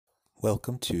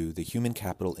Welcome to the Human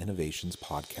Capital Innovations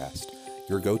Podcast,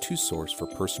 your go-to source for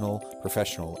personal,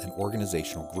 professional, and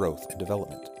organizational growth and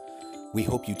development. We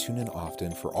hope you tune in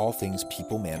often for all things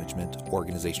people management,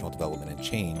 organizational development and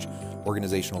change,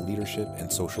 organizational leadership,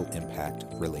 and social impact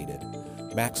related.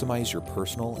 Maximize your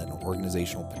personal and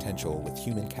organizational potential with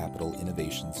Human Capital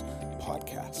Innovations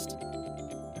Podcast.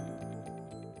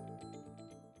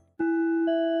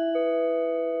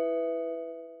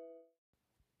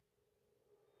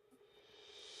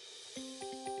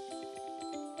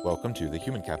 Welcome to the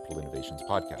Human Capital Innovations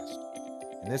Podcast.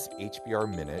 In this HBR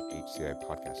Minute HCI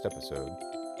podcast episode,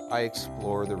 I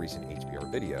explore the recent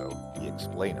HBR video, The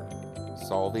Explainer,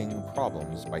 solving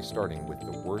problems by starting with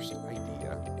the worst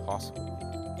idea possible.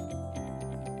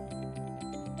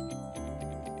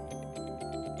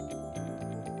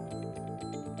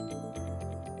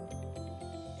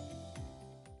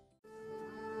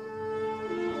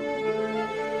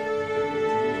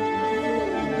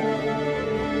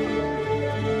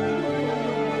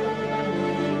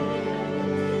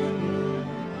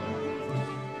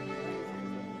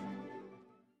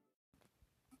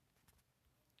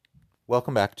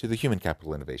 Welcome back to the Human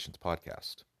Capital Innovations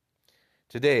Podcast.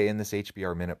 Today, in this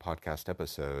HBR Minute podcast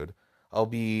episode, I'll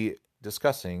be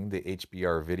discussing the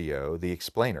HBR video, The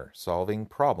Explainer, solving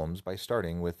problems by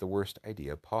starting with the worst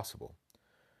idea possible.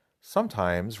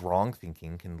 Sometimes wrong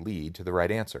thinking can lead to the right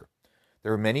answer.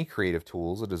 There are many creative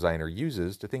tools a designer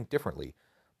uses to think differently,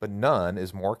 but none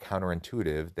is more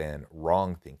counterintuitive than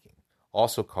wrong thinking,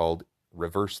 also called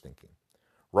reverse thinking.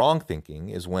 Wrong thinking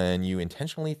is when you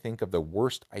intentionally think of the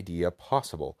worst idea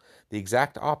possible, the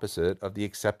exact opposite of the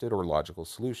accepted or logical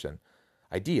solution.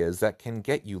 Ideas that can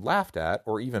get you laughed at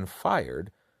or even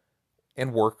fired,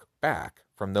 and work back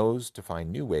from those to find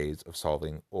new ways of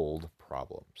solving old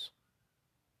problems.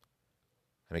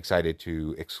 I'm excited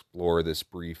to explore this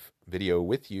brief video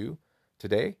with you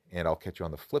today, and I'll catch you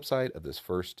on the flip side of this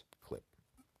first clip.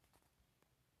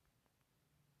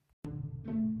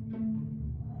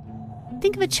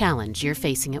 Think of a challenge you're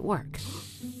facing at work.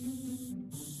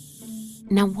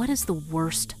 Now, what is the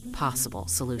worst possible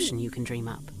solution you can dream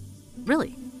up?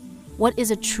 Really, what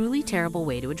is a truly terrible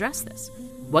way to address this?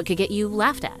 What could get you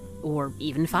laughed at or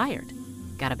even fired?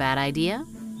 Got a bad idea?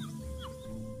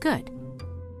 Good.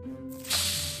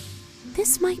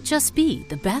 This might just be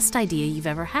the best idea you've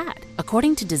ever had,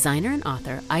 according to designer and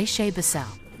author Ayesha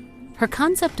Bissell. Her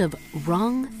concept of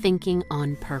wrong thinking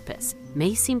on purpose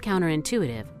may seem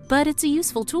counterintuitive, but it's a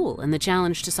useful tool in the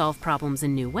challenge to solve problems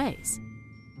in new ways.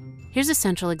 Here's a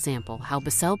central example how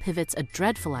Bissell pivots a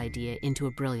dreadful idea into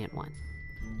a brilliant one.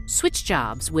 Switch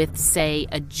jobs with, say,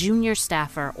 a junior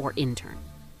staffer or intern.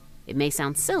 It may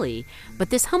sound silly, but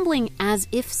this humbling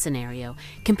as-if scenario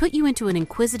can put you into an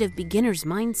inquisitive beginner's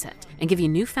mindset and give you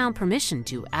newfound permission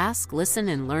to ask, listen,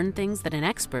 and learn things that an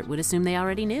expert would assume they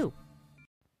already knew.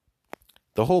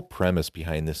 The whole premise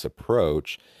behind this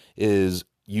approach is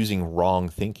using wrong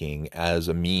thinking as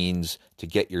a means to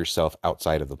get yourself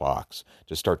outside of the box,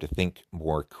 to start to think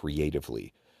more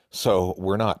creatively. So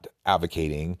we're not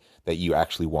advocating that you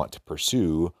actually want to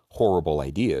pursue horrible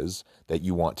ideas, that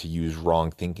you want to use wrong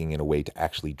thinking in a way to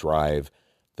actually drive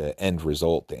the end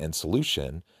result, the end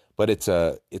solution. But it's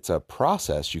a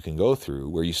process you can go through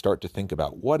where you start to think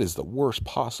about what is the worst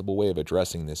possible way of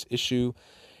addressing this issue,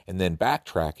 and then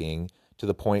backtracking to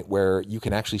the point where you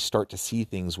can actually start to see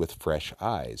things with fresh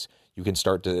eyes. You can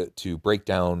start to break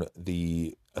down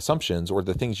the assumptions or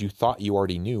the things you thought you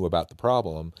already knew about the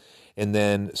problem, and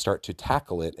then start to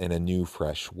tackle it in a new,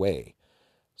 fresh way.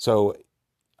 So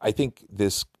I think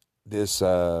this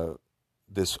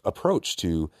approach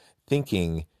to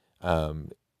thinking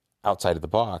outside of the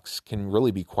box can really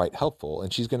be quite helpful.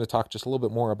 And she's going to talk just a little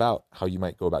bit more about how you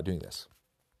might go about doing this.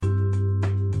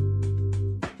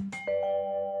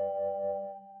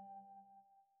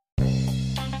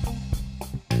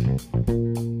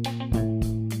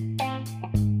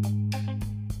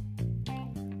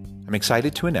 I'm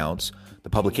excited to announce the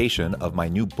publication of my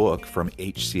new book from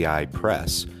HCI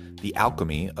Press, The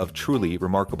Alchemy of Truly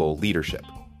Remarkable Leadership: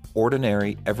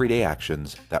 Ordinary, Everyday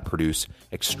Actions That Produce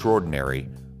Extraordinary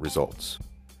Results.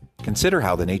 Consider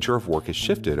how the nature of work has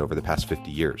shifted over the past 50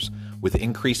 years. With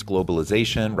increased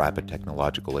globalization, rapid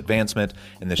technological advancement,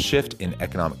 and the shift in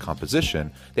economic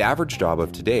composition, the average job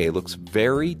of today looks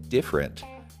very different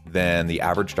than the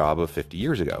average job of 50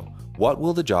 years ago. What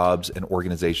will the jobs and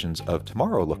organizations of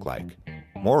tomorrow look like?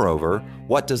 Moreover,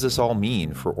 what does this all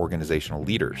mean for organizational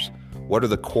leaders? What are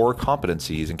the core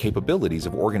competencies and capabilities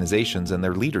of organizations and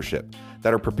their leadership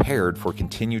that are prepared for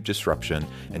continued disruption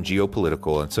and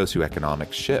geopolitical and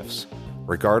socioeconomic shifts?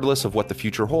 Regardless of what the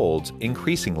future holds,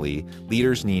 increasingly,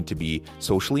 leaders need to be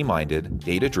socially minded,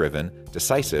 data-driven,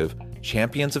 decisive,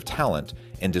 champions of talent,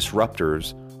 and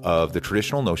disruptors of the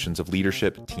traditional notions of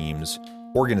leadership, teams,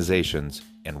 organizations,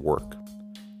 and work.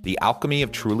 The alchemy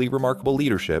of truly remarkable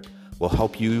leadership will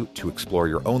help you to explore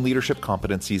your own leadership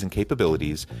competencies and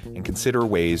capabilities and consider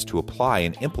ways to apply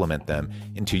and implement them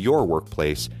into your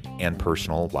workplace and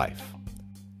personal life.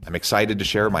 I'm excited to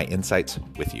share my insights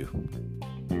with you.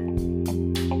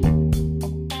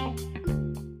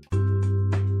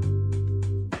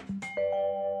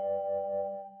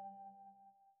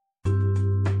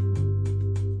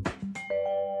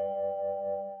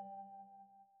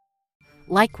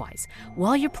 Likewise,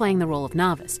 while you're playing the role of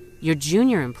novice, your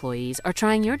junior employees are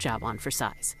trying your job on for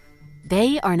size.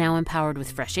 They are now empowered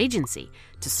with fresh agency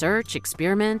to search,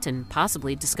 experiment, and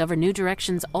possibly discover new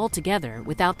directions altogether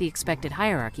without the expected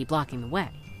hierarchy blocking the way.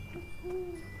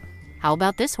 How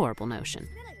about this horrible notion?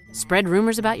 Spread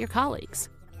rumors about your colleagues.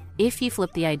 If you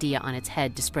flip the idea on its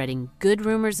head to spreading good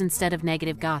rumors instead of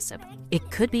negative gossip,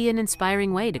 it could be an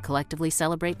inspiring way to collectively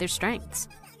celebrate their strengths.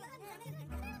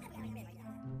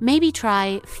 Maybe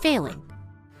try failing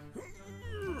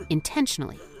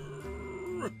intentionally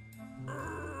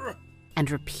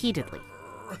and repeatedly.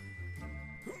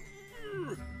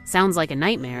 Sounds like a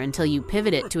nightmare until you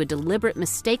pivot it to a deliberate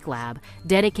mistake lab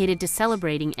dedicated to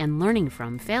celebrating and learning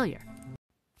from failure.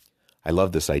 I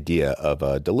love this idea of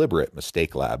a deliberate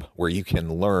mistake lab where you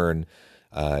can learn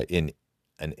in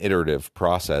an iterative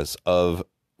process of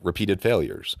repeated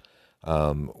failures.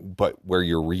 But where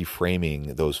you're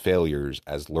reframing those failures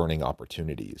as learning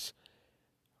opportunities.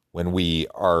 When we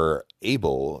are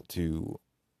able to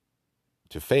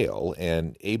fail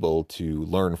and able to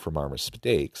learn from our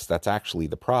mistakes, that's actually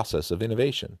the process of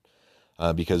innovation.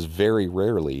 Because very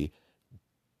rarely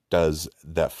does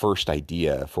that first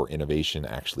idea for innovation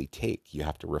actually take. You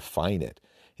have to refine it.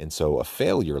 And so a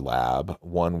failure lab,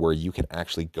 one where you can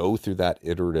actually go through that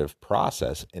iterative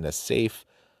process in a safe,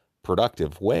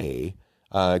 productive way,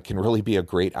 can really be a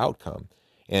great outcome.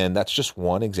 And that's just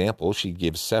one example. She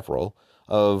gives several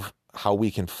of how we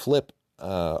can flip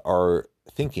our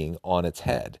thinking on its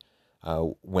head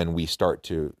when we start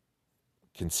to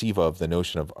conceive of the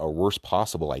notion of a worst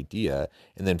possible idea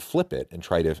and then flip it and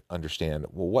try to understand,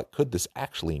 well, what could this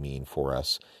actually mean for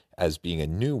us as being a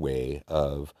new way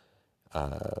of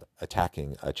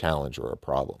attacking a challenge or a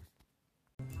problem?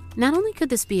 Not only could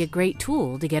this be a great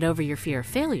tool to get over your fear of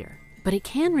failure, but it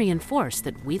can reinforce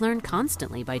that we learn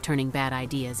constantly by turning bad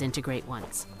ideas into great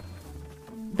ones.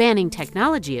 Banning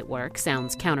technology at work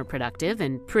sounds counterproductive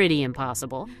and pretty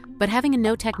impossible, but having a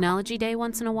no technology day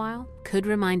once in a while could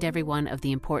remind everyone of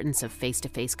the importance of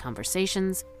face-to-face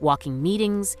conversations, walking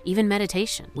meetings, even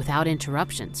meditation without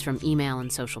interruptions from email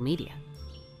and social media.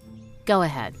 Go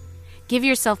ahead. Give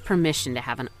yourself permission to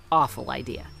have an awful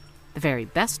idea. The very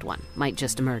best one might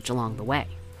just emerge along the way.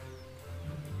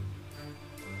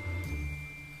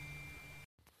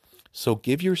 So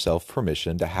give yourself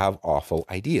permission to have awful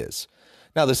ideas.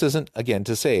 Now, this isn't, again,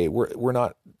 to say we're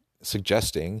not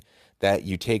suggesting that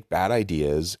you take bad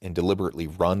ideas and deliberately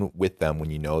run with them when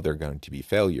you know they're going to be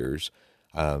failures,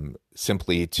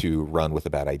 simply to run with a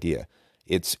bad idea.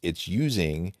 It's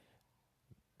using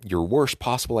your worst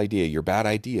possible idea, your bad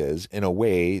ideas, in a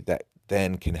way that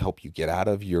then can help you get out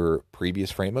of your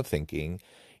previous frame of thinking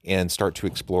and start to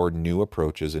explore new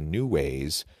approaches and new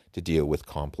ways to deal with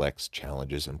complex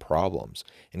challenges and problems,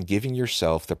 and giving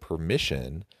yourself the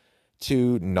permission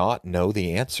to not know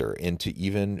the answer and to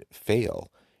even fail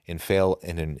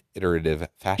in an iterative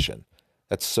fashion.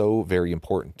 That's so very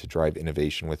important to drive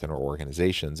innovation within our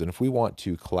organizations. And if we want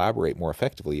to collaborate more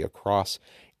effectively across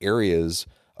areas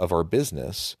of our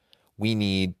business, we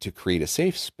need to create a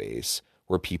safe space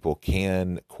where people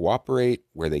can cooperate,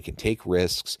 where they can take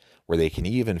risks, where they can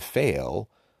even fail,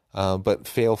 but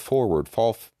fail forward,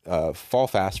 fall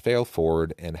fast, fail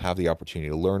forward, and have the opportunity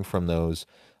to learn from those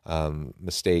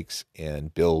mistakes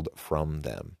and build from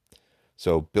them.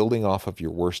 So building off of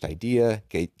your worst idea,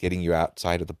 getting you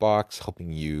outside of the box,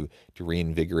 helping you to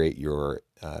reinvigorate your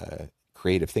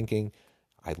creative thinking.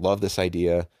 I love this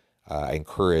idea. I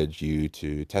encourage you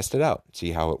to test it out,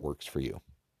 see how it works for you.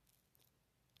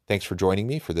 Thanks for joining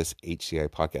me for this HCI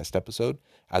podcast episode.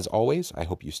 As always, I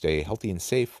hope you stay healthy and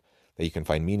safe, that you can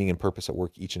find meaning and purpose at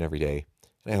work each and every day,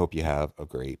 and I hope you have a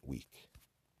great week.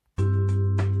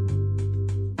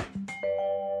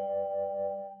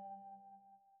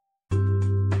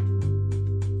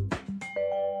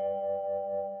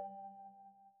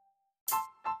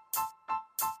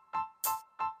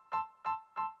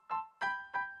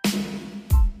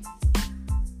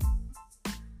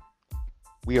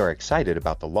 We are excited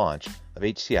about the launch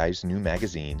of HCI's new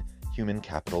magazine, Human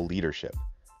Capital Leadership.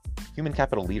 Human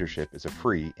Capital Leadership is a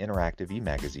free, interactive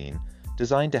e-magazine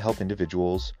designed to help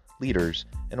individuals, leaders,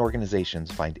 and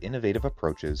organizations find innovative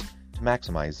approaches to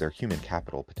maximize their human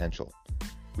capital potential.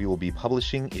 We will be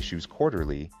publishing issues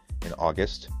quarterly in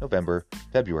August, November,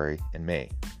 February, and May.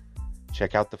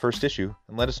 Check out the first issue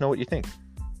and let us know what you think.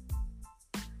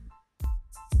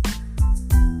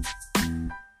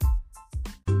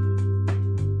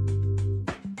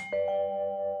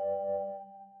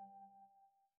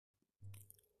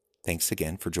 Thanks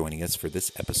again for joining us for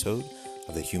this episode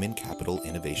of the Human Capital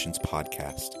Innovations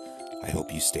Podcast. I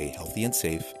hope you stay healthy and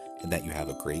safe and that you have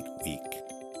a great week.